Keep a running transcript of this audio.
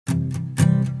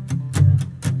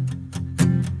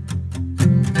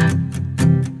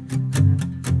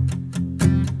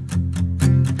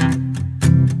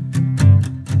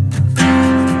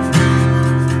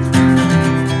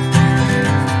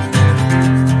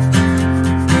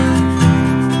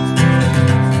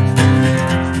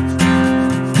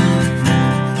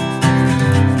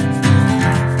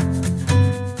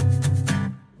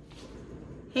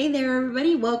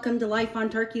welcome to Life on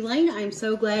Turkey Lane. I'm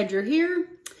so glad you're here.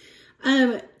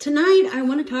 Tonight I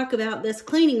want to talk about this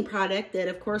cleaning product that,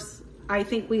 of course, I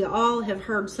think we all have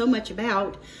heard so much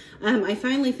about. I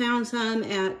finally found some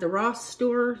at the Ross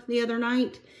store the other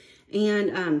night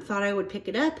and thought I would pick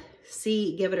it up,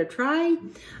 give it a try.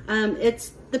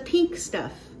 It's the pink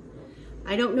stuff.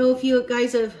 I don't know if you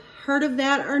guys have heard of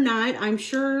that or not. I'm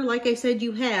sure, like I said,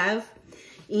 you have.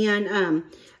 And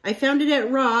I found it at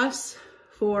Ross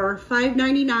for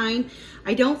 $5.99.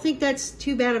 I don't think that's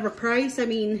too bad of a price. I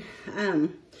mean,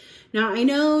 now I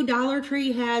know Dollar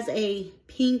Tree has a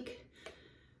pink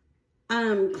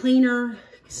cleaner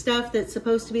stuff that's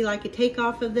supposed to be like a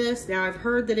takeoff of this. Now I've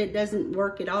heard that it doesn't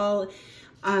work at all.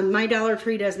 My Dollar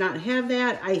Tree does not have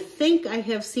that. I think I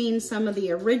have seen some of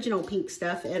the original pink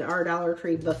stuff at our Dollar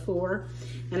Tree before,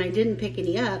 and I didn't pick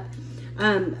any up.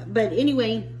 But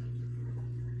anyway,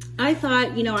 I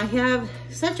thought, you know, I have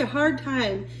such a hard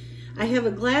time. I have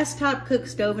a glass top cook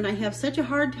stove and I have such a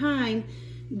hard time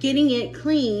getting it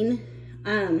clean.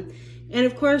 And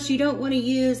of course you don't want to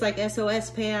use like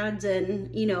SOS pads and,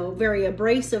 you know, very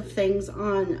abrasive things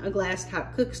on a glass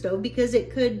top cook stove because it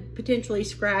could potentially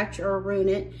scratch or ruin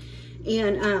it.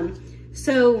 And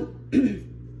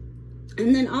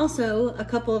and then also a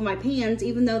couple of my pans,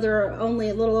 even though they're only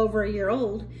a little over a year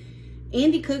old,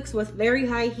 Andy cooks with very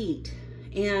high heat.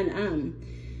 And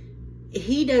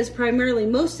he does primarily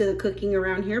most of the cooking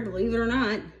around here, believe it or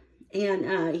not.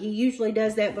 And he usually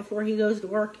does that before he goes to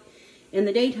work in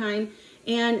the daytime.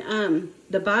 And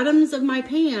the bottoms of my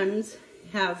pans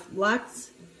have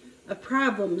lots of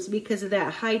problems because of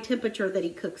that high temperature that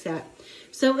he cooks at.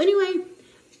 So anyway,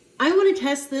 I want to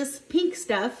test this pink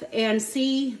stuff and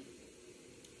see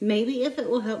maybe if it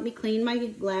will help me clean my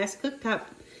glass cooktop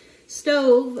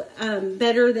stove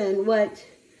better than what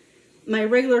my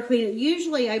regular cleaner.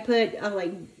 Usually I put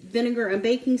like vinegar and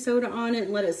baking soda on it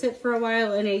and let it sit for a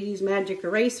while, and I use magic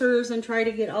erasers and try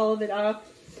to get all of it off.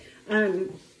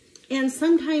 And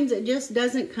sometimes it just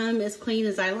doesn't come as clean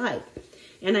as I like.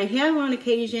 And I have on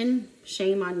occasion,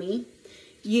 shame on me,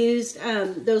 used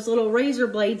those little razor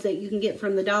blades that you can get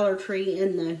from the Dollar Tree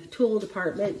in the tool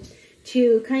department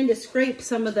to kind of scrape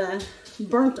some of the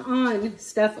burnt on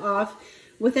stuff off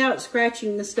without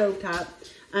scratching the stovetop.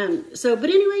 But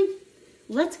anyway,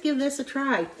 let's give this a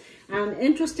try. I'm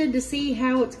interested to see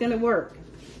how it's going to work.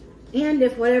 And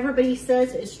if what everybody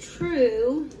says is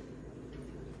true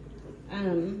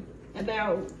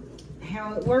about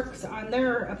how it works on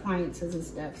their appliances and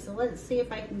stuff. So let's see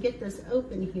if I can get this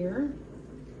open here.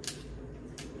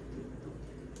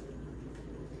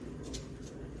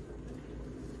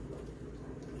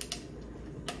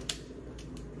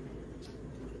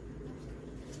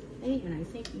 Okay, and I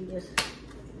think you just,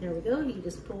 there we go, you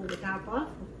just pull the top off.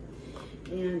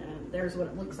 And there's what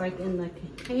it looks like in the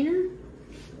container.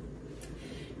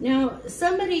 Now,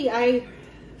 somebody I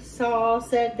saw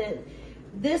said that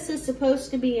this is supposed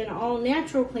to be an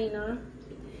all-natural cleaner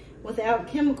without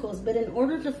chemicals, but in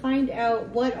order to find out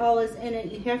what all is in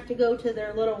it, you have to go to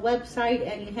their little website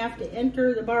and you have to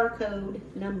enter the barcode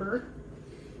number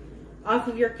off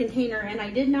of your container. And I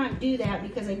did not do that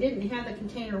because I didn't have the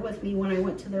container with me when I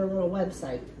went to their little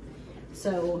website.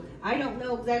 So I don't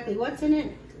know exactly what's in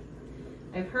it.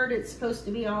 I've heard it's supposed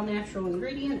to be all natural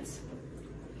ingredients,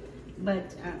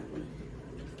 but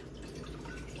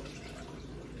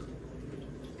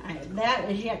that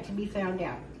is yet to be found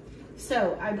out.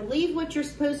 So I believe what you're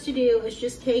supposed to do is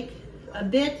just take a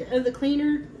bit of the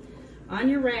cleaner on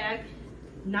your rag,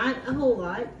 not a whole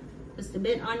lot, just a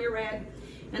bit on your rag,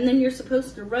 and then you're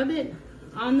supposed to rub it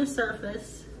on the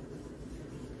surface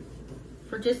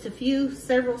for just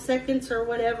several seconds or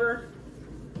whatever.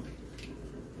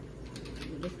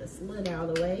 Get this lid out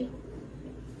of the way.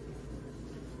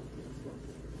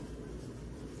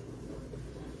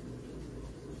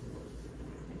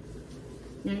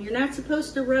 Now you're not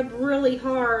supposed to rub really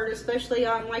hard, especially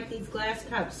on like these glass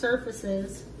top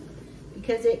surfaces,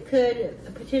 because it could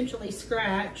potentially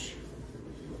scratch.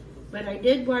 But I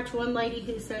did watch one lady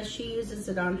who says she uses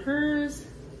it on hers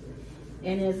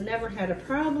and has never had a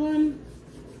problem.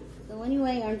 So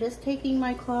anyway, I'm just taking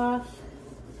my cloth.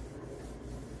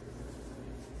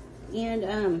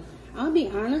 And I'll be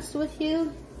honest with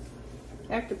you,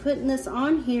 after putting this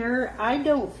on here, I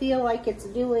don't feel like it's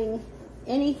doing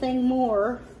anything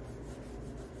more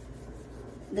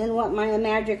than what my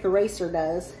magic eraser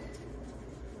does.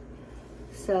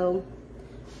 So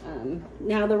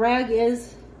now the rag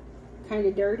is kind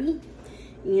of dirty,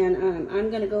 and I'm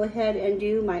going to go ahead and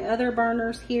do my other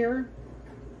burners here.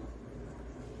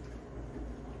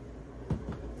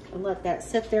 I'll let that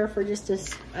sit there for just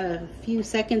a few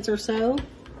seconds or so.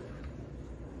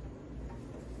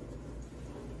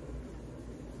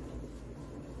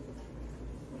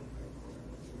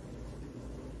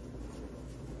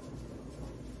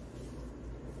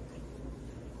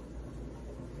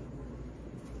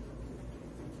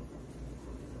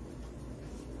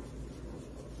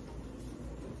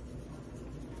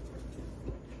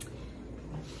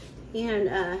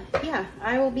 And yeah,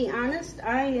 I will be honest,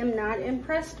 I am not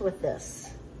impressed with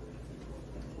this.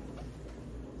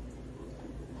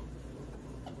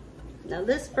 Now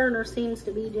this burner seems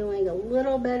to be doing a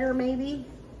little better maybe.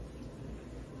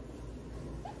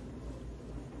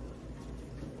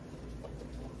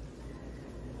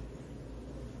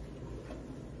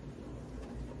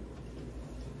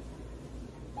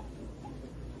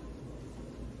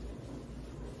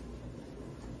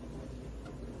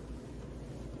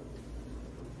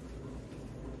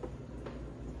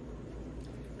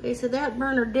 Okay, so that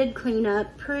burner did clean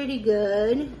up pretty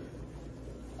good.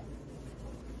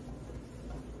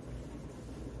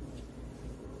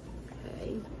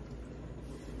 Okay.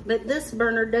 But this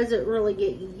burner doesn't really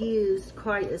get used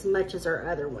quite as much as our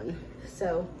other one.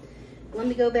 So let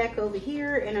me go back over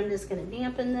here and I'm just gonna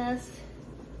dampen this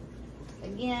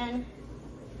again.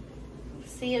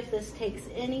 See if this takes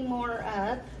any more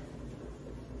up.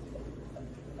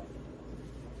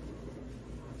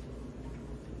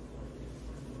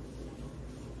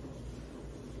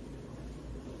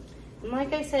 And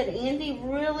like I said, Andy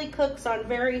really cooks on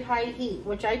very high heat,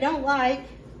 which I don't like,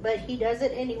 but he does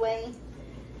it anyway.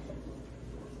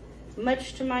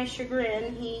 Much to my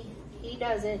chagrin, he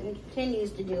does it and continues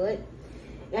to do it.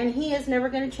 And he is never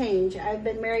going to change. I've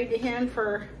been married to him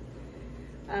for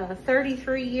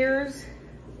 33 years,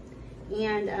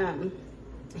 and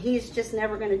he's just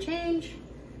never going to change.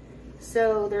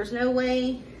 So there's no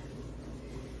way.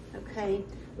 Okay.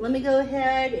 Let me go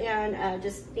ahead and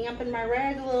just dampen my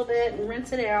rag a little bit and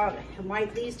rinse it out and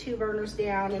wipe these two burners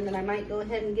down, and then I might go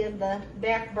ahead and give the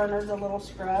back burners a little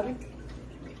scrub.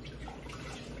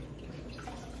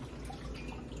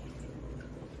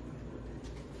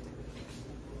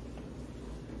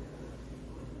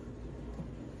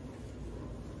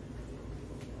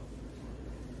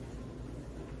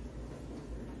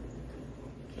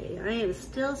 Okay, I am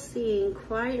still seeing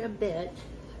quite a bit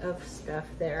of stuff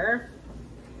there.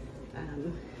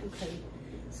 Okay,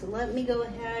 so let me go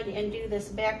ahead and do this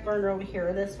back burner over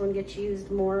here. This one gets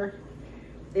used more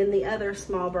than the other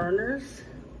small burners.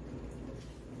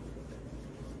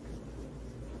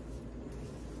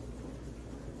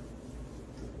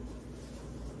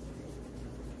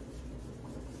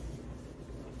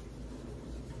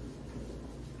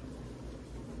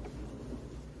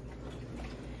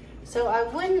 So I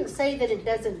wouldn't say that it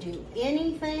doesn't do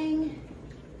anything,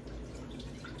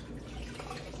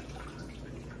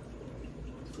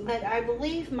 but I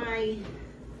believe my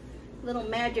little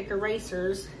magic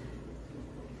erasers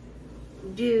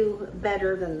do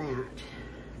better than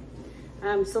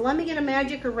that. So let me get a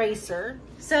magic eraser.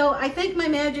 So I think my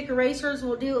magic erasers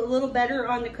will do a little better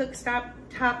on the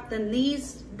cooktop than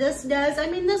this does. I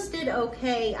mean, this did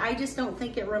okay. I just don't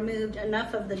think it removed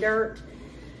enough of the dirt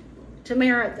to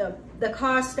merit the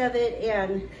cost of it,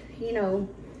 and you know,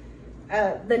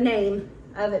 the name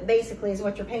of it basically is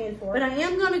what you're paying for. But I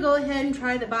am going to go ahead and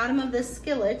try the bottom of this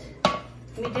skillet.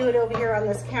 Let me do it over here on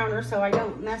this counter so I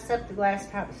don't mess up the glass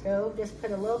top stove. Just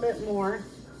put a little bit more.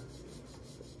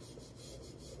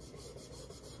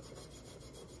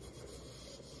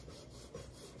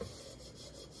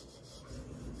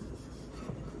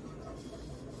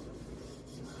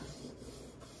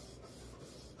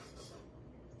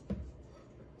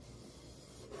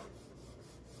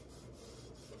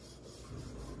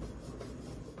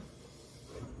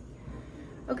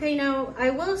 Okay, now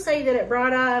I will say that it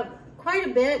brought up quite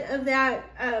a bit of that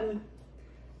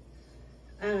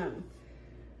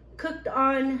cooked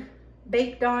on,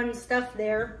 baked on stuff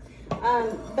there.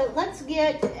 But let's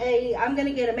get I'm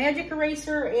gonna get a magic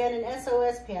eraser and an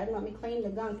SOS pad. Let me clean the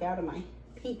gunk out of my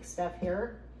pink stuff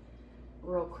here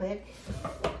real quick.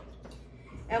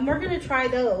 And we're gonna try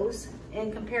those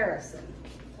in comparison.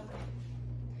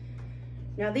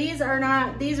 Now these are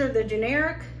the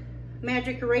generic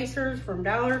magic erasers from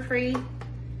Dollar Tree,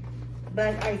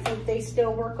 but I think they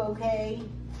still work okay.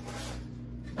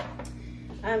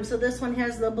 So this one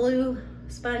has the blue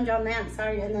sponge on that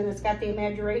side, and then it's got the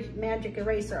magic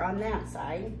eraser on that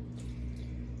side.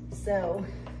 So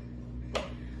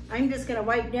I'm just gonna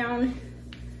wipe down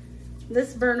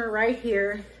this burner right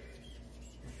here.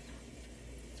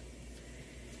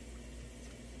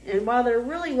 And while there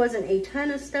really wasn't a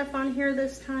ton of stuff on here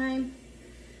this time,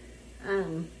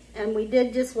 and we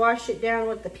did just wash it down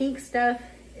with the pink stuff,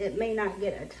 it may not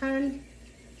get a ton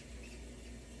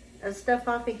of stuff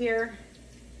off of here.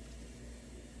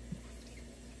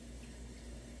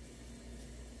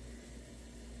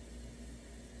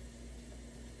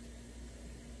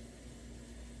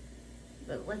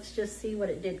 But let's just see what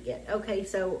it did get. Okay,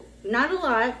 so not a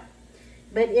lot,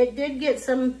 but it did get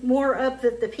some more up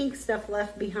that the pink stuff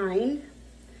left behind.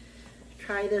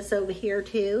 try this over here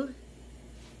too.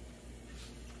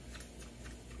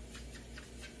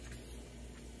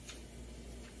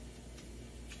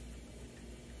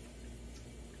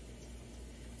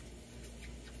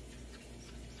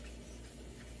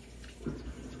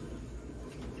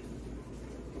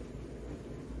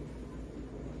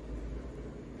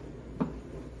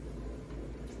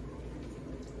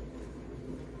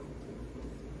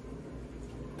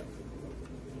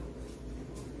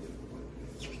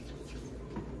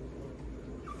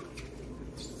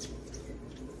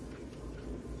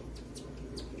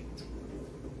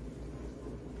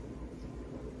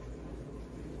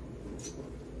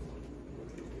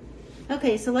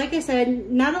 Okay, so like I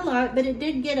said, not a lot, but it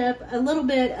did get up a little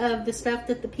bit of the stuff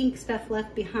that the pink stuff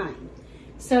left behind.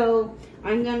 So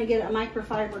I'm going to get a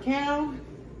microfiber towel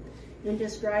and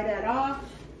just dry that off.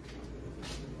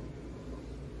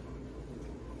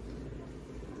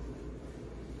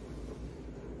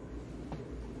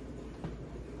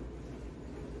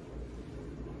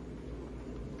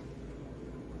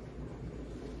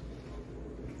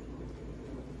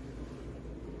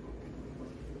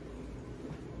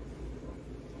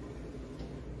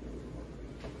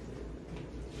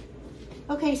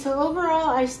 Okay, so overall,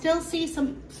 I still see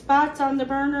some spots on the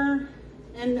burner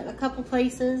in a couple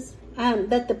places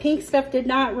that the pink stuff did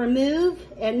not remove,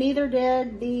 and neither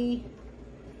did the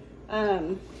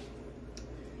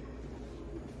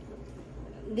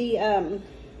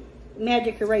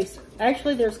magic eraser.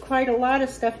 Actually, there's quite a lot of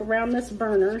stuff around this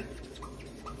burner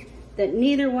that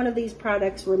neither one of these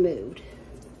products removed.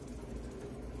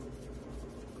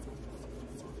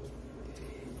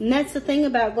 And that's the thing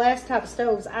about glass top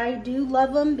stoves. I do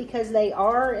love them because they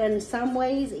are in some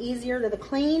ways easier to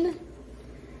clean,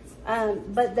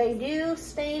 but they do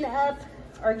stain up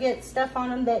or get stuff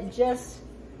on them that just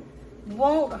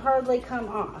won't hardly come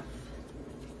off.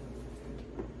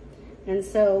 And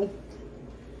so,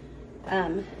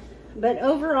 but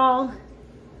overall,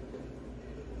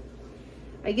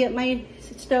 I get my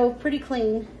stove pretty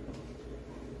clean,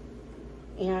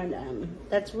 and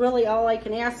that's really all I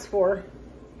can ask for.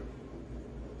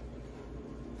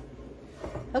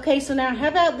 Okay, so now how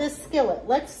about this skillet?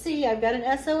 Let's see, I've got an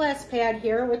SOS pad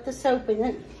here with the soap in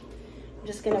it. I'm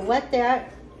just gonna wet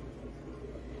that.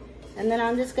 And then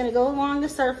I'm just gonna go along the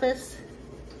surface.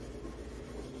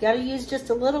 Gotta use just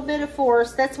a little bit of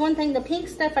force. That's one thing, the pink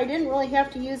stuff, I didn't really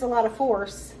have to use a lot of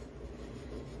force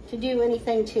to do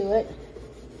anything to it.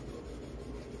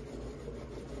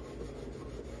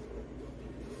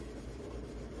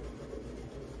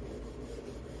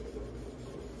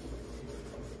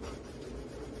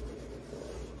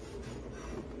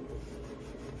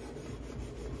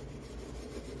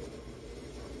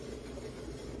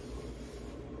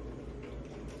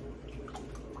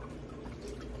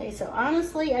 Okay, so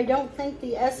honestly, I don't think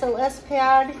the SOS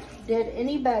pad did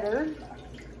any better.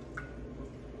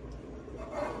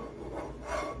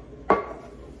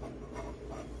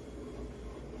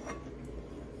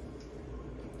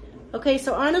 Okay,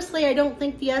 so honestly, I don't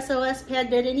think the SOS pad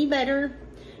did any better.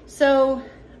 So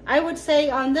I would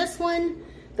say on this one,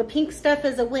 the pink stuff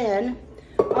is a win.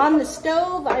 On the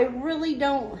stove, I really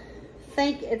don't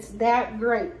think it's that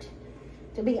great,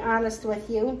 to be honest with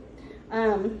you.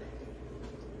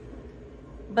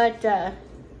 But,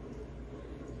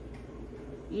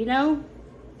 you know,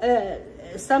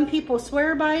 some people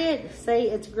swear by it, say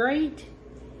it's great.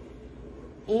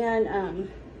 And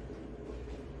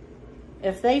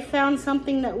if they found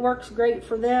something that works great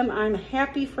for them, I'm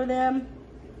happy for them.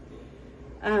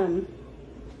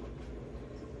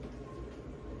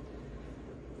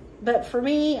 But for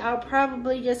me, I'll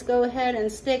probably just go ahead and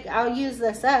stick, I'll use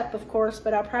this up, of course,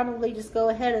 but I'll probably just go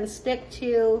ahead and stick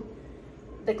to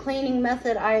the cleaning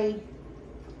method I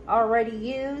already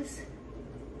use,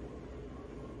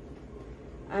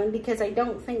 because I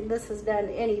don't think this has done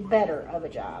any better of a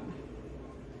job.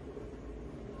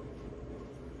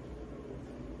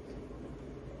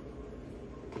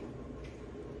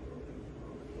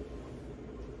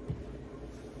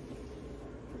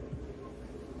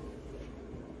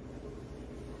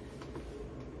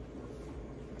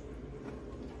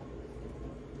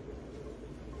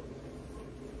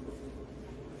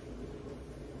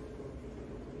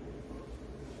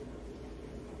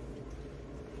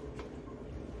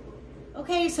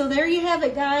 Okay, so there you have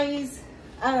it, guys.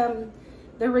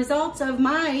 The results of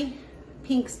my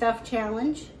pink stuff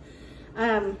challenge.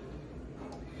 I'm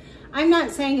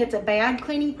not saying it's a bad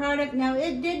cleaning product. No,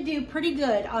 it did do pretty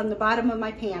good on the bottom of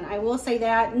my pan. I will say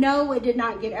that. No, it did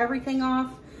not get everything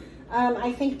off.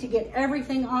 I think to get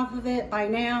everything off of it by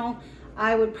now,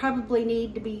 I would probably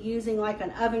need to be using like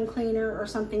an oven cleaner or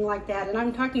something like that. And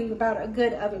I'm talking about a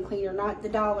good oven cleaner, not the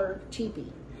dollar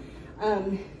cheapie.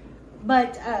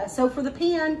 So for the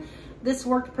pan, this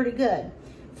worked pretty good.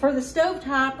 For the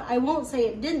stovetop, I won't say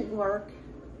it didn't work.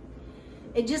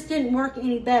 It just didn't work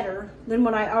any better than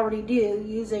what I already do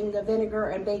using the vinegar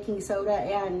and baking soda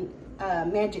and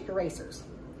magic erasers.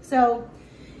 So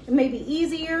it may be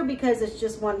easier because it's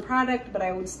just one product, but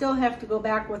I would still have to go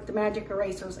back with the magic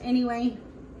erasers anyway.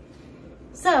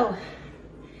 So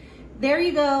there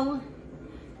you go.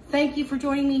 Thank you for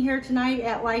joining me here tonight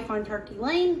at Life on Turkey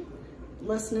Lane,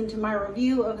 listening to my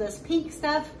review of this pink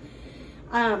stuff.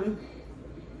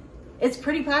 It's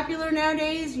pretty popular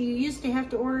nowadays. You used to have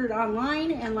to order it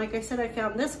online, and like I said, I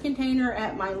found this container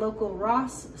at my local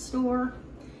Ross store.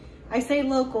 I say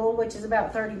local, which is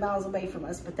about 30 miles away from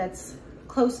us, but that's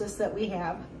closest that we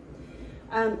have.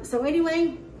 So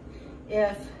anyway,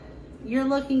 if you're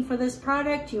looking for this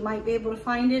product, you might be able to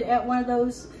find it at one of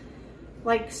those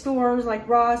like stores like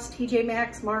Ross, TJ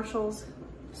Maxx, Marshalls,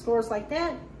 stores like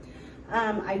that.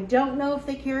 I don't know if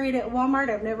they carry it at Walmart.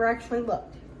 I've never actually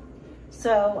looked.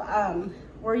 So,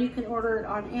 or you can order it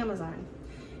on Amazon.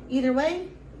 Either way,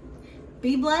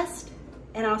 be blessed,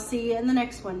 and I'll see you in the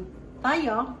next one. Bye,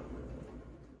 y'all.